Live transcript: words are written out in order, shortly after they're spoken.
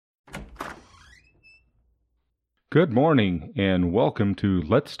Good morning and welcome to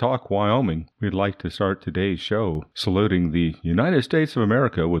Let's Talk Wyoming. We'd like to start today's show saluting the United States of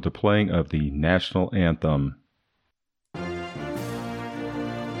America with the playing of the national anthem.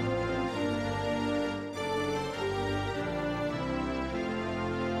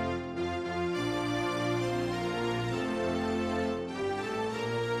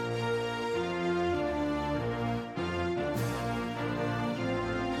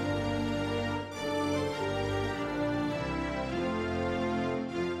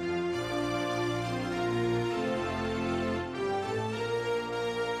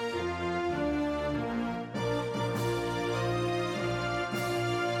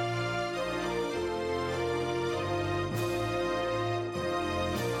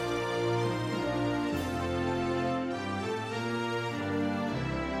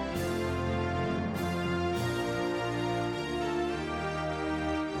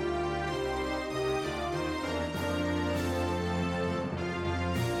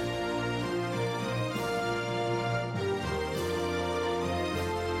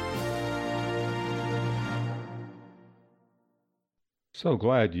 So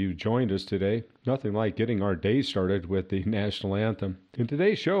glad you joined us today. Nothing like getting our day started with the national anthem. In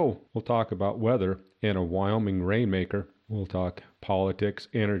today's show, we'll talk about weather and a Wyoming Rainmaker. We'll talk politics,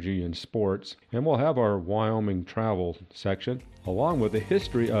 energy, and sports. And we'll have our Wyoming travel section, along with the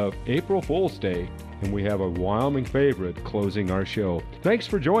history of April Fool's Day. And we have a Wyoming favorite closing our show. Thanks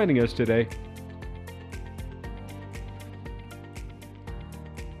for joining us today.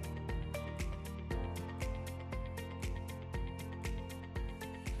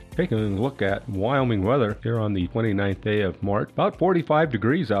 Taking a look at Wyoming weather here on the 29th day of March. About 45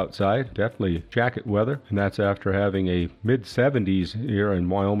 degrees outside, definitely jacket weather, and that's after having a mid-70s here in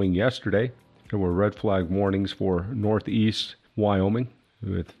Wyoming yesterday. There were red flag warnings for northeast Wyoming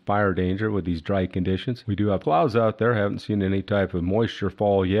with fire danger with these dry conditions. We do have clouds out there. Haven't seen any type of moisture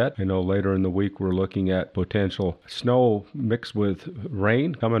fall yet. I know later in the week we're looking at potential snow mixed with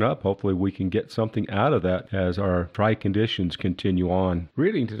rain coming up. Hopefully we can get something out of that as our dry conditions continue on.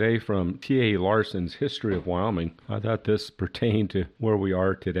 Reading today from T.A. Larson's History of Wyoming. I thought this pertained to where we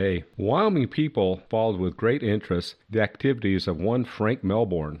are today. Wyoming people followed with great interest the activities of one Frank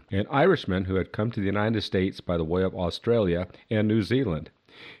Melbourne, an Irishman who had come to the United States by the way of Australia and New Zealand.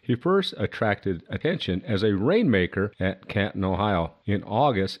 He first attracted attention as a rainmaker at Canton, Ohio. In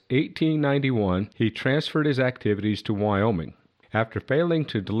August 1891, he transferred his activities to Wyoming. After failing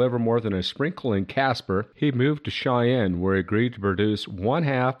to deliver more than a sprinkle in Casper, he moved to Cheyenne, where he agreed to produce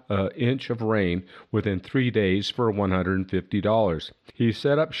 1/2 inch of rain within 3 days for $150. He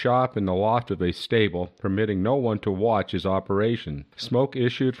set up shop in the loft of a stable, permitting no one to watch his operation. Smoke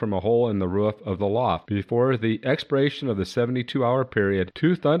issued from a hole in the roof of the loft. Before the expiration of the 72-hour period,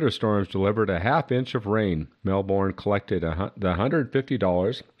 2 thunderstorms delivered a 1/2 inch of rain. Melbourne collected the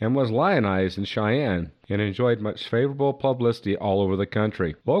 $150 and was lionized in Cheyenne and enjoyed much favorable publicity all over the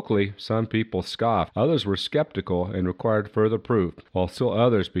country. Locally, some people scoffed, others were skeptical and required further proof, while still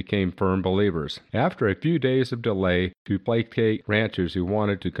others became firm believers. After a few days of delay to placate ranchers who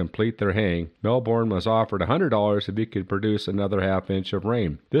wanted to complete their haying, Melbourne was offered $100 if he could produce another 1/2 inch of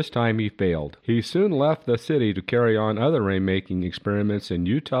rain. This time he failed. He soon left the city to carry on other rainmaking experiments in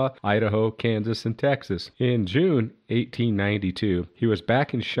Utah, Idaho, Kansas, and Texas. In June 1892, he was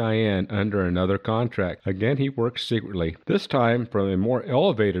back in Cheyenne under another contract. Again, he worked secretly, this time from a more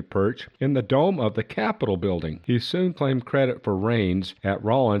elevated perch in the dome of the Capitol building. He soon claimed credit for rains at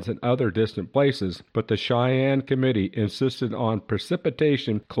Rawlins and other distant places, but the Cheyenne Committee insisted on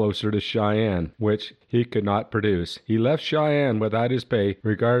precipitation closer to Cheyenne, which he could not produce. He left Cheyenne without his pay,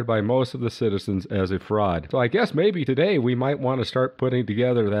 regarded by most of the citizens as a fraud. So I guess maybe today we might want to start putting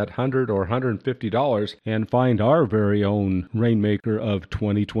together that $100 or $150 and find our very own Rainmaker of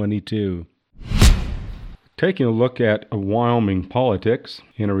 2022. Taking a look at Wyoming politics,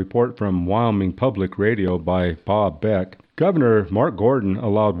 in a report from Wyoming Public Radio by Bob Beck, Governor Mark Gordon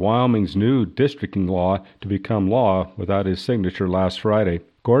allowed Wyoming's new districting law to become law without his signature last Friday.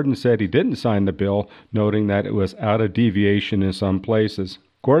 Gordon said he didn't sign the bill, noting that it was out of deviation in some places.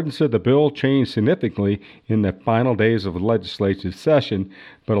 Gordon said the bill changed significantly in the final days of the legislative session,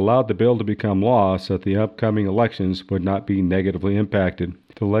 but allowed the bill to become law so that the upcoming elections would not be negatively impacted.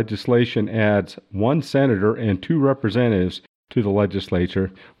 The legislation adds 1 senator and 2 representatives to the legislature,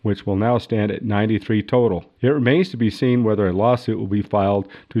 which will now stand at 93 total. It remains to be seen whether a lawsuit will be filed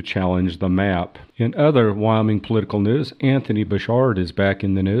to challenge the map. In other Wyoming political news, Anthony Bouchard is back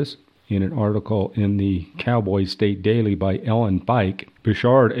in the news. In an article in the Cowboy State Daily by Ellen Pike,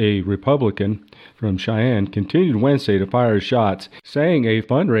 Bouchard, a Republican from Cheyenne, continued Wednesday to fire shots, saying a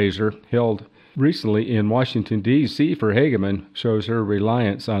fundraiser held recently in Washington, D.C. for Hageman shows her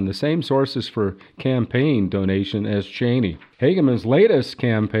reliance on the same sources for campaign donation as Cheney. Hageman's latest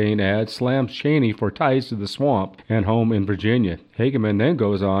campaign ad slams Cheney for ties to the swamp and home in Virginia. Hageman then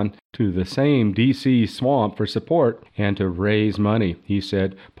goes on to the same D.C. swamp for support and to raise money, he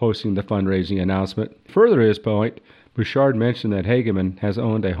said, posting the fundraising announcement. Further to his point, Bouchard mentioned that Hageman has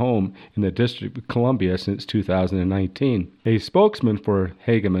owned a home in the District of Columbia since 2019. A spokesman for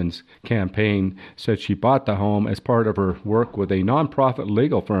Hageman's campaign said she bought the home as part of her work with a nonprofit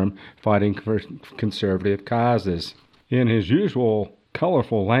legal firm fighting for conservative causes. In his usual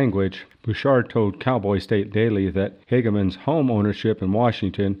colorful language, Bouchard told Cowboy State Daily that Hageman's home ownership in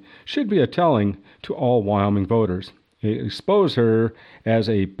Washington should be a telling to all Wyoming voters. It exposed her as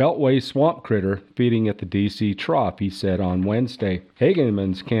a beltway swamp critter feeding at the D.C. trough, he said on Wednesday.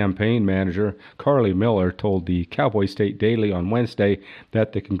 Hageman's campaign manager, Carly Miller, told the Cowboy State Daily on Wednesday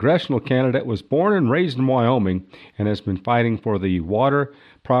that the congressional candidate was born and raised in Wyoming and has been fighting for the water,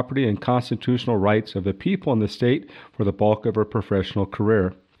 property, and constitutional rights of the people in the state for the bulk of her professional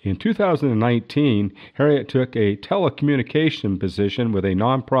career. In 2019, Harriet took a telecommunication position with a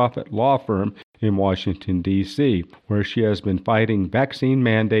nonprofit law firm in Washington, D.C., where she has been fighting vaccine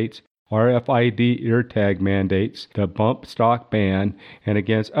mandates, RFID ear tag mandates, the bump stock ban, and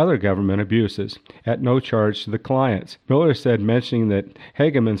against other government abuses, at no charge to the clients. Miller said, mentioning that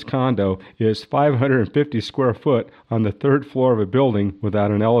Hageman's condo is 550 square foot on the third floor of a building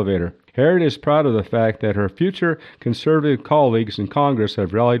without an elevator. Harriet is proud of the fact that her future conservative colleagues in Congress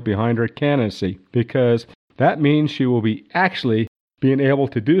have rallied behind her candidacy, because that means she will be actually being able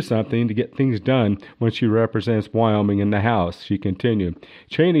to do something to get things done when she represents Wyoming in the House, she continued.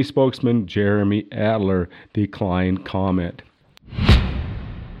 Cheney spokesman Jeremy Adler declined comment.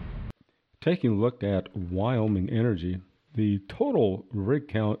 Taking a look at Wyoming energy, the total rig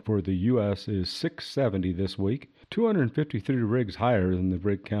count for the U.S. is 670 this week, 253 rigs higher than the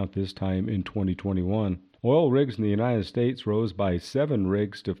rig count this time in 2021. Oil rigs in the United States rose by 7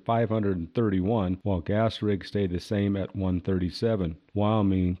 rigs to 531, while gas rigs stayed the same at 137.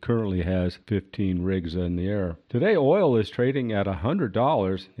 Wyoming currently has 15 rigs in the air. Today, oil is trading at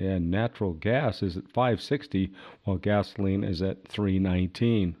 $100 and natural gas is at $5.60, while gasoline is at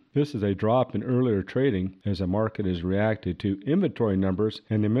 $3.19. This is a drop in earlier trading as the market has reacted to inventory numbers,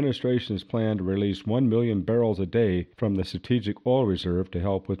 and the administration's plan to release 1 million barrels a day from the Strategic Oil Reserve to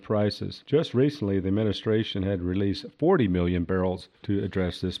help with prices. Just recently, the administration had released 40 million barrels to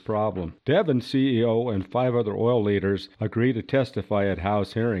address this problem. Devon CEO and 5 other oil leaders agreed to testify at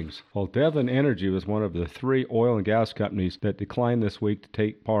House hearings. While Devon Energy was one of the 3 oil and gas companies that declined this week to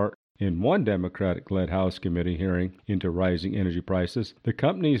take part in one Democratic-led House committee hearing into rising energy prices, the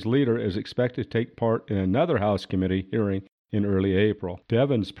company's leader is expected to take part in another House committee hearing in early April.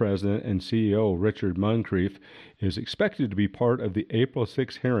 Devon's president and CEO, Richard Muncrief, is expected to be part of the April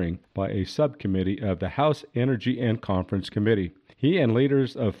 6 hearing by a subcommittee of the House Energy and Conference Committee. He and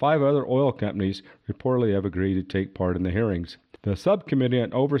leaders of 5 other oil companies reportedly have agreed to take part in the hearings. The Subcommittee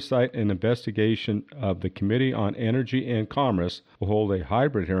on Oversight and Investigation of the Committee on Energy and Commerce will hold a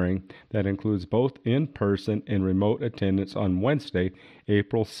hybrid hearing that includes both in-person and remote attendance on Wednesday,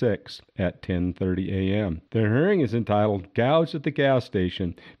 April 6th at 10:30 a.m. The hearing is entitled Gouge at the Gas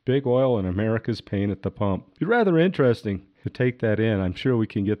Station, Big Oil and America's Pain at the Pump. It's rather interesting to take that in. I'm sure we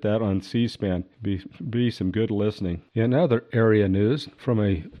can get that on C-SPAN. Be some good listening. In other area news, from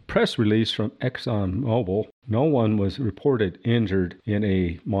a press release from ExxonMobil, no one was reported injured in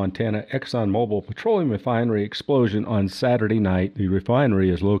a Montana ExxonMobil petroleum refinery explosion on Saturday night. The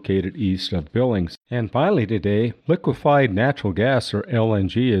refinery is located east of Billings. And finally today, liquefied natural gas, or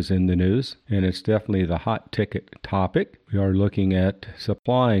LNG, is in the news, and it's definitely the hot ticket topic. We are looking at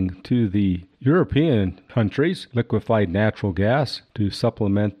supplying to the European countries liquefied natural gas to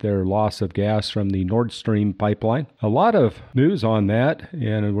supplement their loss of gas from the Nord Stream pipeline. A lot of news on that,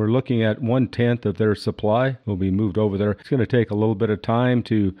 and we're looking at 1/10 of their supply will be moved over there. It's going to take a little bit of time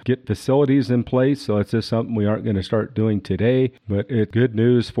to get facilities in place, so it's just something we aren't going to start doing today, but it's good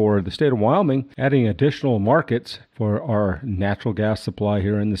news for the state of Wyoming, adding additional markets for our natural gas supply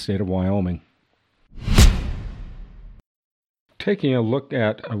here in the state of Wyoming. Taking a look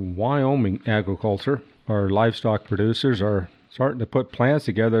at Wyoming agriculture, our livestock producers are starting to put plans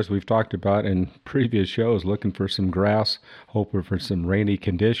together, as we've talked about in previous shows, looking for some grass, hoping for some rainy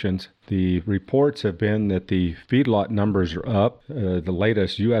conditions. The reports have been that the feedlot numbers are up. The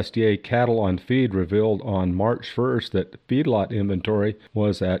latest USDA cattle on feed revealed on March 1st that feedlot inventory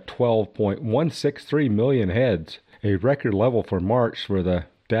was at 12.163 million heads, a record level for March for the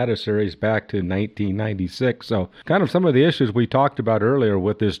data series back to 1996. So kind of some of the issues we talked about earlier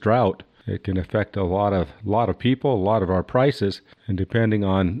with this drought It can affect a lot of people, a lot of our prices, and depending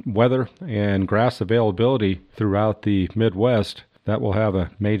on weather and grass availability throughout the Midwest, that will have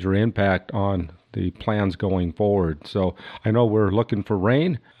a major impact on the plans going forward. So I know we're looking for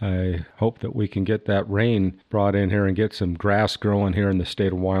rain. I hope that we can get that rain brought in here and get some grass growing here in the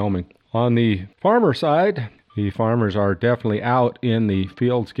state of Wyoming. On the farmer side, the farmers are definitely out in the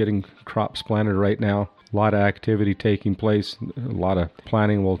fields getting crops planted right now. A lot of activity taking place. A lot of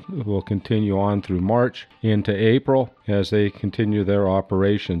planning will continue on through March into April as they continue their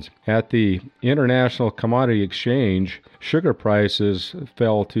operations. At the International Commodity Exchange, sugar prices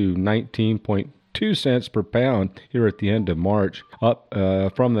fell to 19.2 cents per pound here at the end of March, up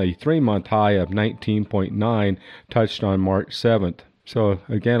from the 3-month high of 19.9 touched on March 7th. So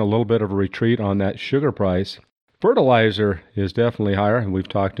again, a little bit of a retreat on that sugar price. Fertilizer is definitely higher, and we've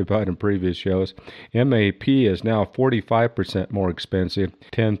talked about in previous shows. MAP is now 45% more expensive.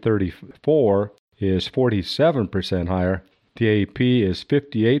 1034 is 47% higher. DAP is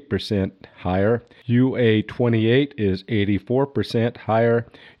 58% higher. UA28 is 84% higher.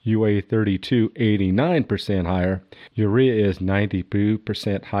 UA32, 89% higher. Urea is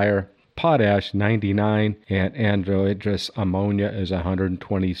 92% higher. Potash 99, and anhydrous ammonia is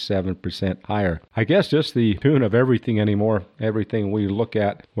 127% higher. I guess just the tune of everything anymore, everything we look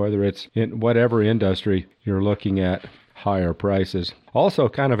at, whether it's in whatever industry you're looking at, higher prices. Also,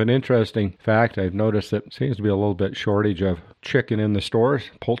 kind of an interesting fact, I've noticed that seems to be a little bit shortage of chicken in the stores,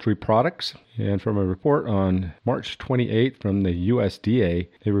 poultry products. And from a report on March 28th from the USDA,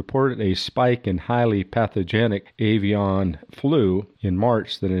 they reported a spike in highly pathogenic avian flu in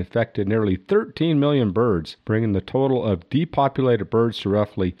March that infected nearly 13 million birds, bringing the total of depopulated birds to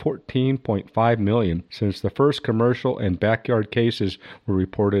roughly 14.5 million since the first commercial and backyard cases were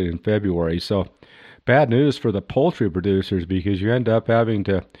reported in February. So bad news for the poultry producers, because you end up having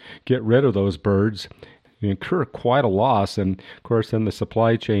to get rid of those birds. You incur quite a loss, and of course then the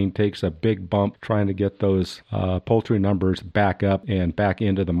supply chain takes a big bump trying to get those poultry numbers back up and back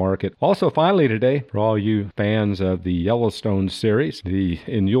into the market. Also, finally today, for all you fans of the Yellowstone series,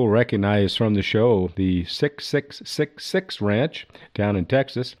 and you'll recognize from the show the 6666 Ranch down in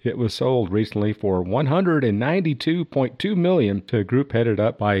Texas, it was sold recently for $192.2 million to a group headed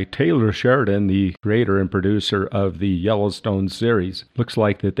up by Taylor Sheridan, the creator and producer of the Yellowstone series. Looks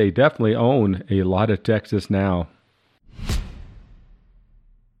like that they definitely own a lot of Texas now.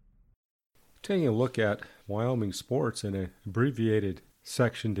 Taking a look at Wyoming sports in an abbreviated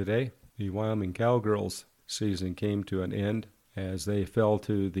section today, the Wyoming Cowgirls season came to an end as they fell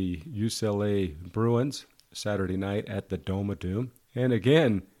to the UCLA Bruins Saturday night at the Dome of Doom. And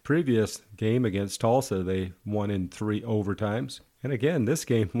again, previous game against Tulsa, they won in 3 overtimes. And again, this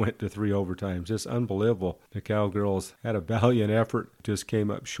game went to 3 overtimes. Just unbelievable. The Cowgirls had a valiant effort, just came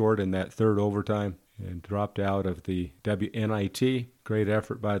up short in that 3rd overtime and dropped out of the WNIT. Great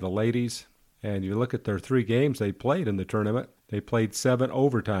effort by the ladies. And you look at their 3 games they played in the tournament, they played 7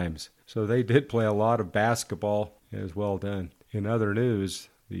 overtimes. So they did play a lot of basketball. It was well done. In other news,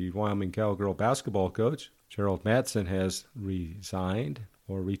 the Wyoming Cowgirl basketball coach, Gerald Mattson, has resigned,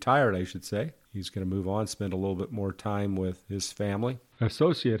 or retired, I should say. He's going to move on, spend a little bit more time with his family.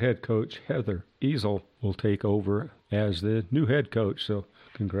 Associate head coach Heather Easel will take over as the new head coach. So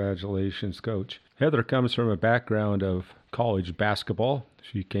congratulations, Coach. Heather comes from a background of college basketball.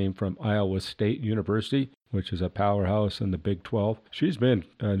 She came from Iowa State University, which is a powerhouse in the Big 12. She's been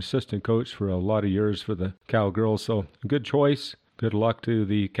an assistant coach for a lot of years for the Cowgirls, so a good choice. Good luck to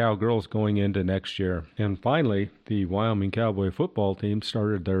the Cowgirls going into next year. And finally, the Wyoming Cowboy football team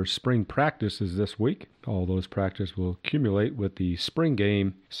started their spring practices this week. All those practices will accumulate with the spring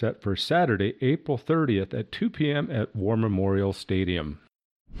game set for Saturday, April 30th at 2 p.m. at War Memorial Stadium.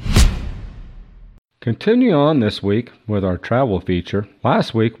 Continuing on this week with our travel feature,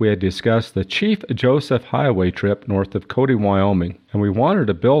 last week we had discussed the Chief Joseph Highway trip north of Cody, Wyoming, and we wanted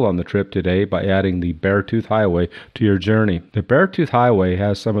to build on the trip today by adding the Beartooth Highway to your journey. The Beartooth Highway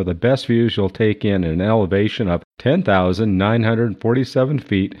has some of the best views you'll take in at an elevation of 10,947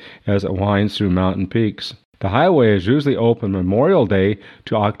 feet as it winds through mountain peaks. The highway is usually open Memorial Day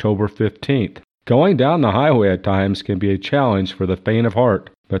to October 15th. Going down the highway at times can be a challenge for the faint of heart,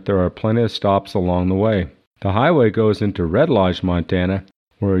 but there are plenty of stops along the way. The highway goes into Red Lodge, Montana,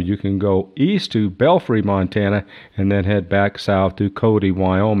 where you can go east to Belfry, Montana, and then head back south to Cody,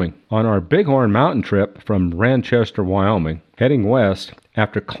 Wyoming. On our Bighorn Mountain trip from Ranchester, Wyoming, heading west,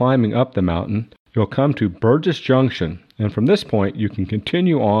 after climbing up the mountain, you'll come to Burgess Junction, and from this point you can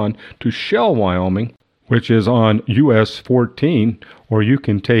continue on to Shell, Wyoming, which is on US 14, or you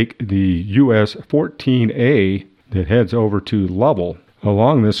can take the US 14A that heads over to Lovell.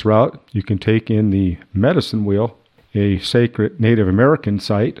 Along this route, you can take in the Medicine Wheel, a sacred Native American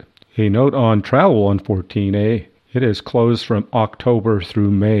site. A note on travel on 14A. It is closed from October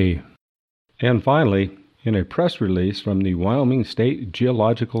through May. And finally, in a press release from the Wyoming State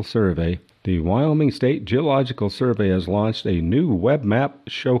Geological Survey, the Wyoming State Geological Survey has launched a new web map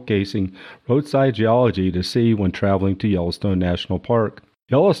showcasing roadside geology to see when traveling to Yellowstone National Park.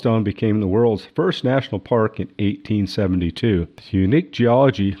 Yellowstone became the world's first national park in 1872. The unique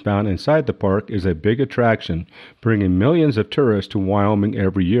geology found inside the park is a big attraction, bringing millions of tourists to Wyoming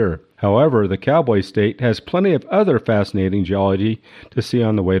every year. However, the Cowboy State has plenty of other fascinating geology to see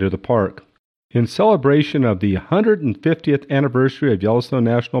on the way to the park. In celebration of the 150th anniversary of Yellowstone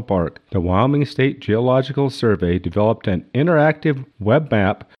National Park, the Wyoming State Geological Survey developed an interactive web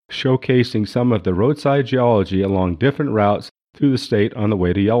map showcasing some of the roadside geology along different routes through the state on the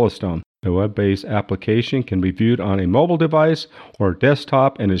way to Yellowstone. The web-based application can be viewed on a mobile device or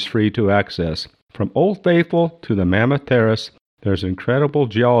desktop and is free to access. From Old Faithful to the Mammoth Terrace, there's incredible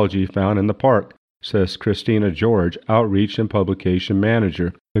geology found in the park, says Christina George, Outreach and Publication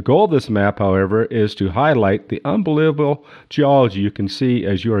Manager. The goal of this map, however, is to highlight the unbelievable geology you can see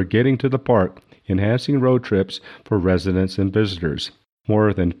as you are getting to the park, enhancing road trips for residents and visitors.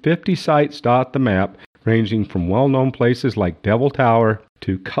 More than 50 sites dot the map, ranging from well-known places like Devil Tower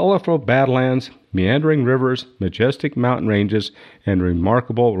to colorful badlands, meandering rivers, majestic mountain ranges, and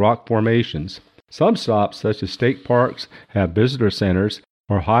remarkable rock formations. Some stops, such as state parks, have visitor centers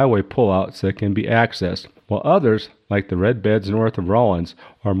or highway pullouts that can be accessed, while others, like the red beds north of Rawlins,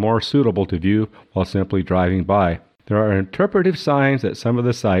 are more suitable to view while simply driving by. There are interpretive signs at some of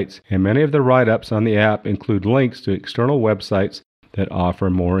the sites, and many of the write-ups on the app include links to external websites that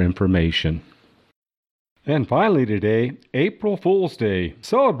offer more information. And finally today, April Fool's Day,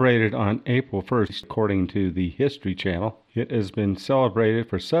 celebrated on April 1st according to the History Channel. It has been celebrated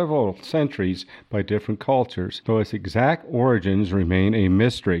for several centuries by different cultures, though its exact origins remain a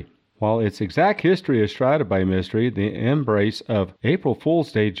mystery. While its exact history is shrouded by mystery, the embrace of April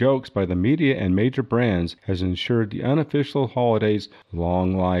Fool's Day jokes by the media and major brands has ensured the unofficial holiday's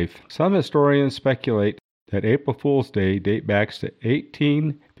long life. Some historians speculate that April Fool's Day dates back to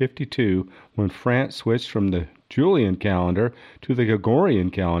 1852 when France switched from the Julian calendar to the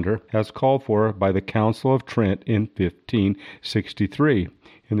Gregorian calendar as called for by the Council of Trent in 1563.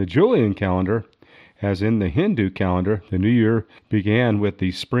 In the Julian calendar, as in the Hindu calendar, the new year began with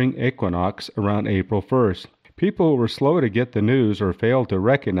the spring equinox around April 1st. People who were slow to get the news or failed to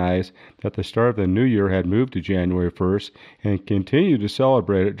recognize that the start of the new year had moved to January 1st and continued to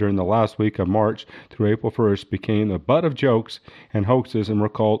celebrate it during the last week of March through April 1st became the butt of jokes and hoaxes and were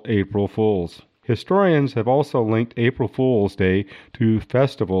called April Fools. Historians have also linked April Fool's Day to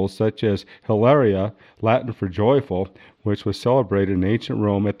festivals such as Hilaria, Latin for joyful, which was celebrated in ancient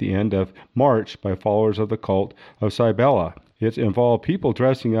Rome at the end of March by followers of the cult of Cybele. It involved people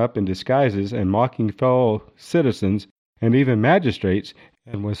dressing up in disguises and mocking fellow citizens and even magistrates,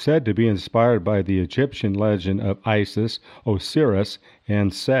 and was said to be inspired by the Egyptian legend of Isis, Osiris,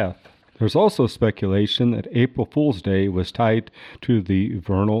 and Seth. There's also speculation that April Fool's Day was tied to the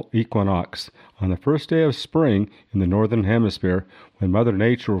vernal equinox, on the first day of spring in the northern hemisphere, when Mother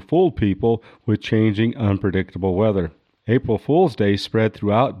Nature fooled people with changing, unpredictable weather. April Fool's Day spread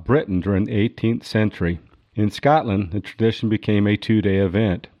throughout Britain during the 18th century. In Scotland, the tradition became a two-day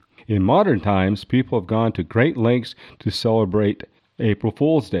event. In modern times, people have gone to great lengths to celebrate April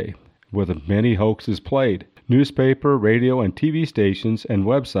Fool's Day, with many hoaxes played. Newspaper, radio, and TV stations and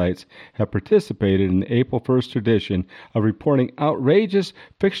websites have participated in the April 1st tradition of reporting outrageous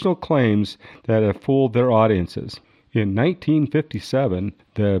fictional claims that have fooled their audiences. In 1957,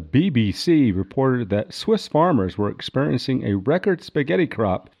 the BBC reported that Swiss farmers were experiencing a record spaghetti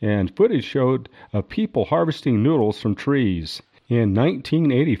crop, and footage showed of people harvesting noodles from trees. In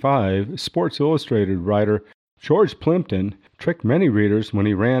 1985, Sports Illustrated writer George Plimpton tricked many readers when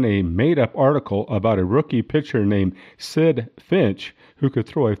he ran a made-up article about a rookie pitcher named Sid Finch who could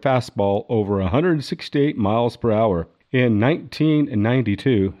throw a fastball over 168 miles per hour. In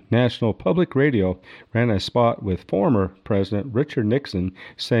 1992, National Public Radio ran a spot with former President Richard Nixon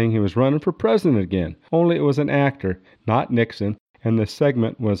saying he was running for president again, only it was an actor, not Nixon, and the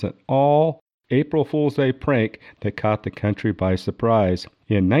segment was an all April Fool's Day prank that caught the country by surprise.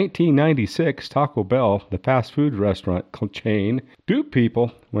 In 1996, Taco Bell, the fast food restaurant chain, duped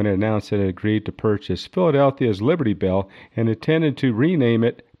people when it announced it had agreed to purchase Philadelphia's Liberty Bell and intended to rename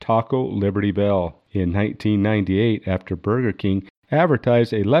it Taco Liberty Bell. In 1998, after Burger King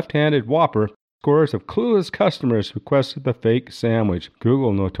advertised a left-handed Whopper, scores of clueless customers requested the fake sandwich.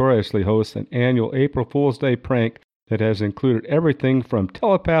 Google notoriously hosts an annual April Fool's Day prank that has included everything from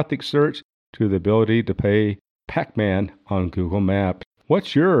telepathic search to the ability to play Pac-Man on Google Maps.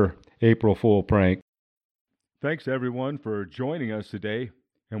 What's your April Fool prank? Thanks everyone for joining us today,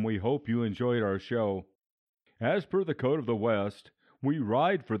 and we hope you enjoyed our show. As per the Code of the West, we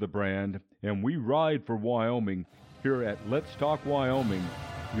ride for the brand, and we ride for Wyoming here at Let's Talk Wyoming,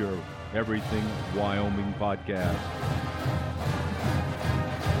 your Everything Wyoming podcast.